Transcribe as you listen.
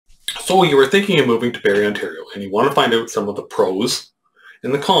So you were thinking of moving to Barrie, Ontario, and you want to find out some of the pros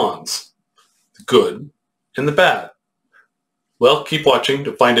and the cons, the good and the bad. Well, keep watching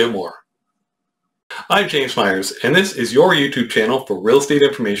to find out more. I'm James Myers, and this is your YouTube channel for real estate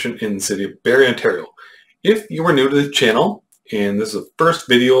information in the city of Barrie, Ontario. If you are new to the channel, and this is the first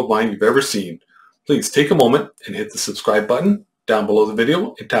video of mine you've ever seen, please take a moment and hit the subscribe button down below the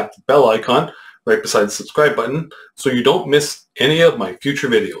video and tap the bell icon right beside the subscribe button so you don't miss any of my future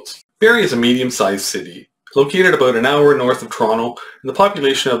videos. Barrie is a medium-sized city located about an hour north of Toronto, and the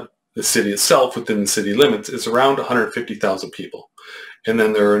population of the city itself within the city limits is around 150,000 people. And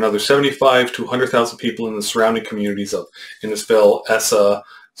then there are another 75 to 100,000 people in the surrounding communities of Innisfil, Essa,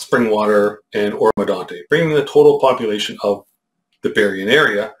 Springwater, and Oromodonte, bringing the total population of the Barrie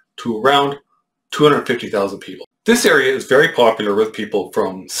area to around 250,000 people. This area is very popular with people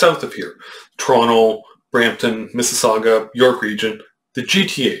from south of here, Toronto, Brampton, Mississauga, York Region, the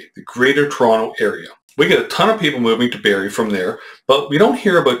GTA, the Greater Toronto Area. We get a ton of people moving to Barrie from there, but we don't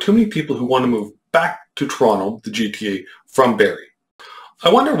hear about too many people who want to move back to Toronto, the GTA, from Barrie.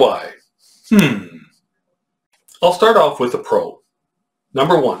 I wonder why. I'll start off with a pro.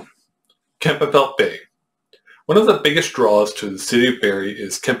 Number one, Kempenfelt Bay. One of the biggest draws to the city of Barrie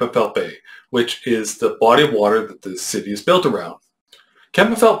is Kempenfelt Bay, which is the body of water that the city is built around.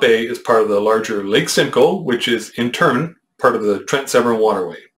 Kempenfelt Bay is part of the larger Lake Simcoe, which is in turn part of the Trent Severn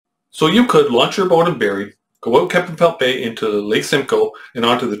Waterway. So you could launch your boat in Barrie, go out Kempenfelt Bay into Lake Simcoe and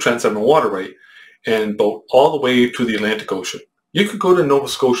onto the Trent Severn Waterway, and boat all the way to the Atlantic Ocean. You could go to Nova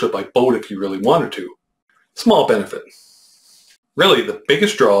Scotia by boat if you really wanted to. Small benefit. Really, the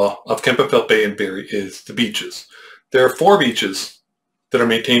biggest draw of Kempenfelt Bay in Barrie is the beaches. There are 4 beaches that are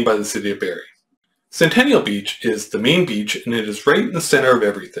maintained by the city of Barrie. Centennial Beach is the main beach, and it is right in the center of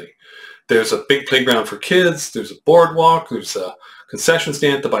everything. There's a big playground for kids, there's a boardwalk, there's a concession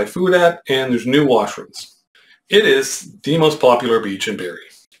stand to buy food at, and there's new washrooms. It is the most popular beach in Barrie.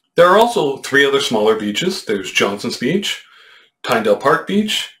 There are also 3 other smaller beaches. There's Johnson's Beach, Tyndale Park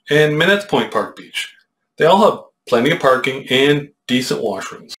Beach, and Minette's Point Park Beach. They all have plenty of parking and decent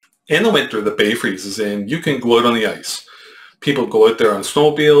washrooms. In the winter, the bay freezes and you can go out on the ice. People go out there on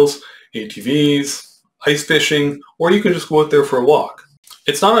snowmobiles, ATVs, ice fishing, or you can just go out there for a walk.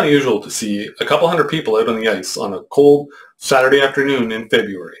 It's not unusual to see a couple hundred people out on the ice on a cold Saturday afternoon in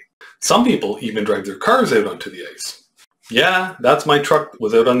February. Some people even drive their cars out onto the ice. Yeah, that's my truck that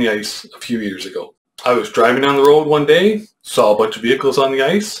was out on the ice a few years ago. I was driving down the road one day, saw a bunch of vehicles on the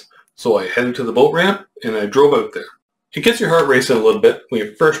ice, so I headed to the boat ramp and I drove out there. It gets your heart racing a little bit when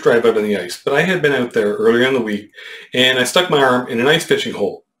you first drive out on the ice, but I had been out there earlier in the week and I stuck my arm in an ice fishing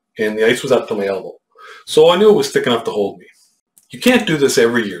hole and the ice was up to my elbow. So I knew it was thick enough to hold me. You can't do this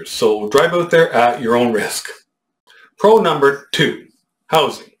every year, so drive out there at your own risk. Pro number 2,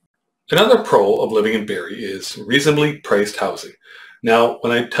 housing. Another pro of living in Barrie is reasonably priced housing. Now,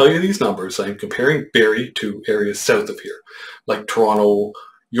 when I tell you these numbers, I'm comparing Barrie to areas south of here, like Toronto,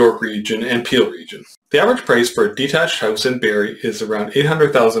 York Region, and Peel Region. The average price for a detached house in Barrie is around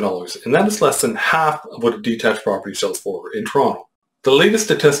 $800,000, and that is less than half of what a detached property sells for in Toronto. The latest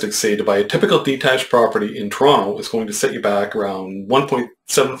statistics say to buy a typical detached property in Toronto is going to set you back around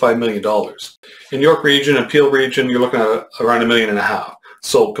 $1.75 million. In York Region and Peel Region, you're looking at around $1.5 million.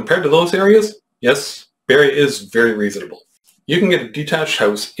 So compared to those areas, yes, Barrie is very reasonable. You can get a detached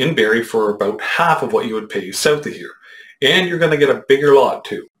house in Barrie for about half of what you would pay south of here, and you're going to get a bigger lot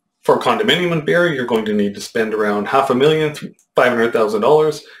too. For a condominium in Barrie, you're going to need to spend around $500,000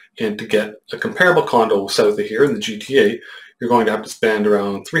 $500,000, and to get a comparable condo south of here in the GTA, you're going to have to spend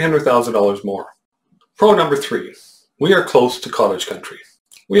around $300,000 more. Pro number 3, we are close to cottage country.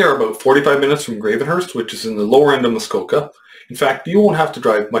 We are about 45 minutes from Gravenhurst, which is in the lower end of Muskoka. In fact, you won't have to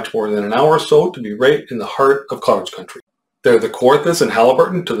drive much more than an hour or so to be right in the heart of cottage country. There are the Kawarthas and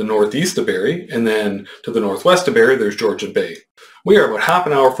Haliburton to the northeast of Barrie, and then to the northwest of Barrie, there's Georgian Bay. We are about half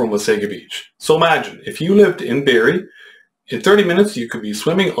an hour from Wasaga Beach. So imagine, if you lived in Barrie, in 30 minutes you could be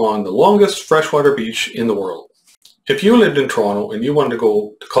swimming on the longest freshwater beach in the world. If you lived in Toronto and you wanted to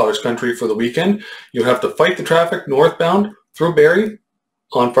go to cottage country for the weekend, you'd have to fight the traffic northbound through Barrie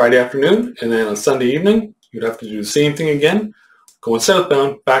on Friday afternoon, and then on Sunday evening, you'd have to do the same thing again, going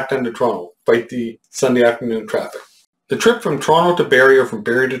southbound back down to Toronto, fight the Sunday afternoon traffic. The trip from Toronto to Barrie or from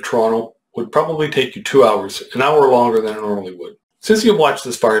Barrie to Toronto would probably take you 2 hours, an hour longer than it normally would. Since you've watched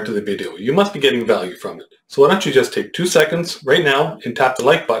this far into the video, you must be getting value from it. So why don't you just take 2 seconds right now and tap the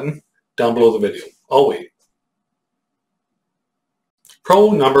like button down below the video. I'll wait.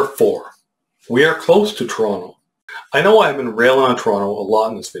 Pro number 4. We are close to Toronto. I know I've been railing on Toronto a lot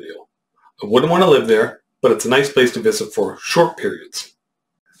in this video. I wouldn't want to live there, but it's a nice place to visit for short periods.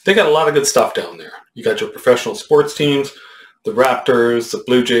 They got a lot of good stuff down there. You got your professional sports teams, the Raptors, the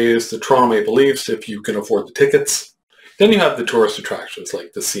Blue Jays, the Toronto Maple Leafs, if you can afford the tickets. Then you have the tourist attractions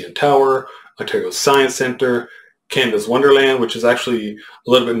like the CN Tower, Ontario Science Centre, Canada's Wonderland, which is actually a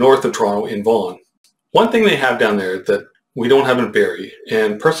little bit north of Toronto in Vaughan. One thing they have down there that we don't have in Barrie,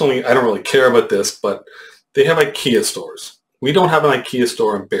 and personally I don't really care about this, but they have IKEA stores. We don't have an IKEA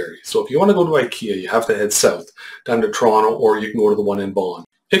store in Barrie, so if you want to go to IKEA, you have to head south, down to Toronto, or you can go to the one in Vaughan.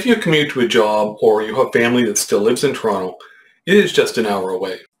 If you commute to a job, or you have family that still lives in Toronto, it is just an hour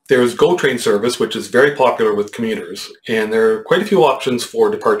away. There is GO train service, which is very popular with commuters, and there are quite a few options for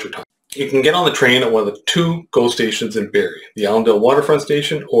departure time. You can get on the train at one of the two GO stations in Barrie, the Allendale Waterfront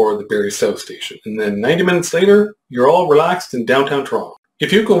Station or the Barrie South Station, and then 90 minutes later, you're all relaxed in downtown Toronto.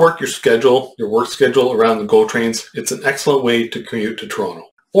 If you can work your work schedule around the GO trains, it's an excellent way to commute to Toronto.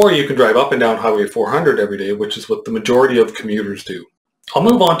 Or you can drive up and down Highway 400 every day, which is what the majority of commuters do. I'll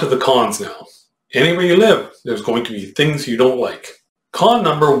move on to the cons now. Anywhere you live, there's going to be things you don't like. Con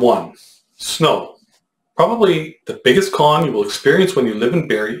number 1, snow. Probably the biggest con you will experience when you live in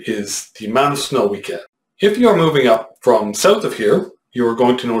Barrie is the amount of snow we get. If you are moving up from south of here, you are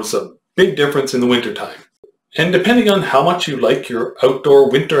going to notice a big difference in the wintertime. And depending on how much you like your outdoor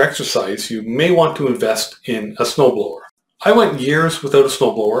winter exercise, you may want to invest in a snowblower. I went years without a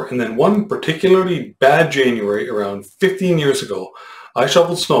snowblower, and then one particularly bad January around 15 years ago, I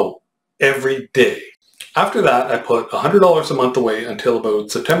shoveled snow every day. After that, I put $100 a month away until about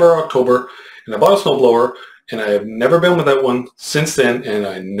September or October, and I bought a snowblower, and I have never been without one since then, and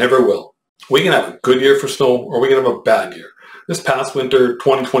I never will. We can have a good year for snow, or we can have a bad year. This past winter,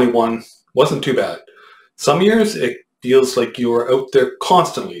 2021, wasn't too bad. Some years, it feels like you are out there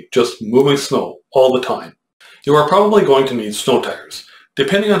constantly, just moving snow all the time. You are probably going to need snow tires.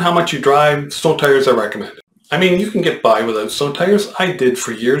 Depending on how much you drive, snow tires are recommended. I mean, you can get by without snow tires. I did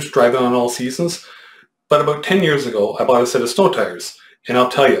for years, driving on all seasons. But about 10 years ago, I bought a set of snow tires. And I'll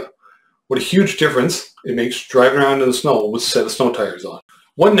tell you, what a huge difference it makes driving around in the snow with a set of snow tires on.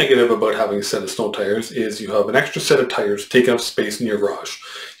 One negative about having a set of snow tires is you have an extra set of tires taking up space in your garage.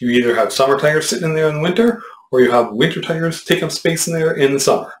 You either have summer tires sitting in there in the winter, or you have winter tires taking up space in there in the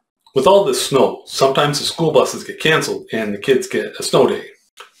summer. With all this snow, sometimes the school buses get cancelled and the kids get a snow day.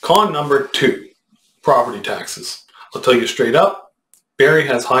 Con number 2, property taxes. I'll tell you straight up, Barrie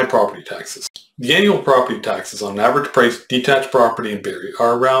has high property taxes. The annual property taxes on an average price detached property in Barrie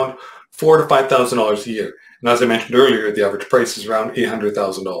are around $4,000 to $5,000 a year. And as I mentioned earlier, the average price is around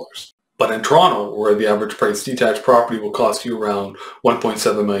 $800,000. But in Toronto, where the average price detached property will cost you around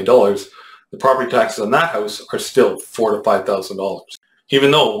 $1.7 million, the property taxes on that house are still $4,000 to $5,000. Even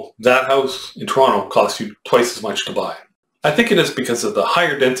though that house in Toronto costs you twice as much to buy. I think it is because of the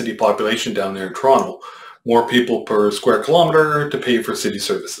higher density population down there in Toronto, more people per square kilometre to pay for city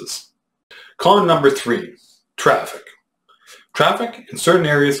services. Con number 3, traffic. Traffic in certain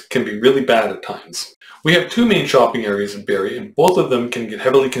areas can be really bad at times. We have 2 main shopping areas in Barrie, and both of them can get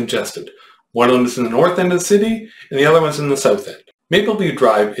heavily congested. One of them is in the north end of the city, and the other one's in the south end. Mapleview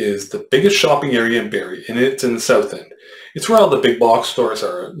Drive is the biggest shopping area in Barrie, and it's in the south end. It's where all the big box stores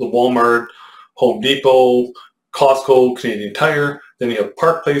are, the Walmart, Home Depot, Costco, Canadian Tire. Then you have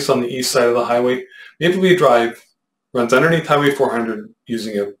Park Place on the east side of the highway. Mapleview Drive runs underneath Highway 400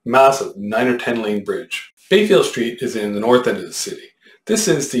 using a massive 9 or 10 lane bridge. Bayfield Street is in the north end of the city. This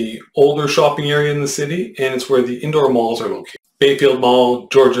is the older shopping area in the city, and it's where the indoor malls are located. Bayfield Mall,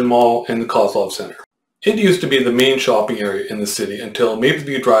 Georgian Mall, and the Kozlov Center. It used to be the main shopping area in the city until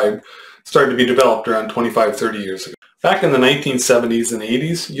Mapleview Drive started to be developed around 25-30 years ago. Back in the 1970s and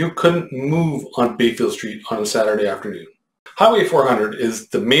 80s, you couldn't move on Bayfield Street on a Saturday afternoon. Highway 400 is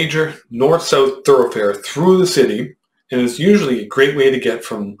the major north-south thoroughfare through the city, and is usually a great way to get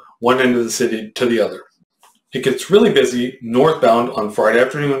from one end of the city to the other. It gets really busy northbound on Friday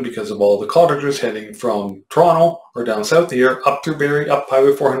afternoon because of all the cottagers heading from Toronto or down south here, up through Barrie, up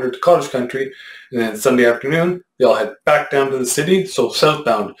Highway 400 to Cottage Country, and then Sunday afternoon, they all head back down to the city, so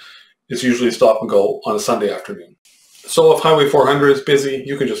southbound is usually stop and go on a Sunday afternoon. So if Highway 400 is busy,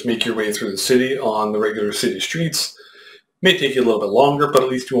 you can just make your way through the city on the regular city streets. It may take you a little bit longer, but at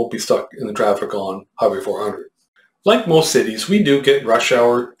least you won't be stuck in the traffic on Highway 400. Like most cities, we do get rush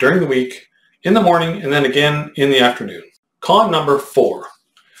hour during the week, in the morning, and then again in the afternoon. Con number 4,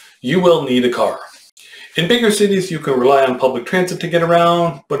 you will need a car. In bigger cities, you can rely on public transit to get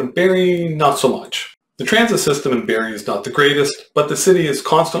around, but in Barrie, not so much. The transit system in Barrie is not the greatest, but the city is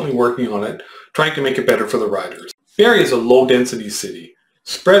constantly working on it, trying to make it better for the riders. Barrie is a low-density city,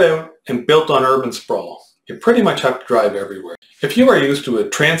 spread out and built on urban sprawl. you pretty much have to drive everywhere. If you are used to a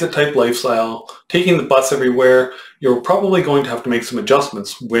transit type lifestyle, taking the bus everywhere, you're probably going to have to make some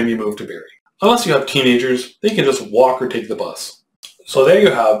adjustments when you move to Barrie. Unless you have teenagers, they can just walk or take the bus. So there you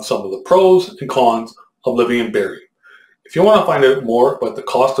have some of the pros and cons of living in Barrie. If you want to find out more about the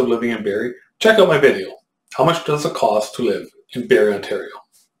cost of living in Barrie, check out my video, How Much Does It Cost to Live in Barrie, Ontario?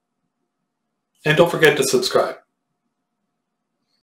 And don't forget to subscribe.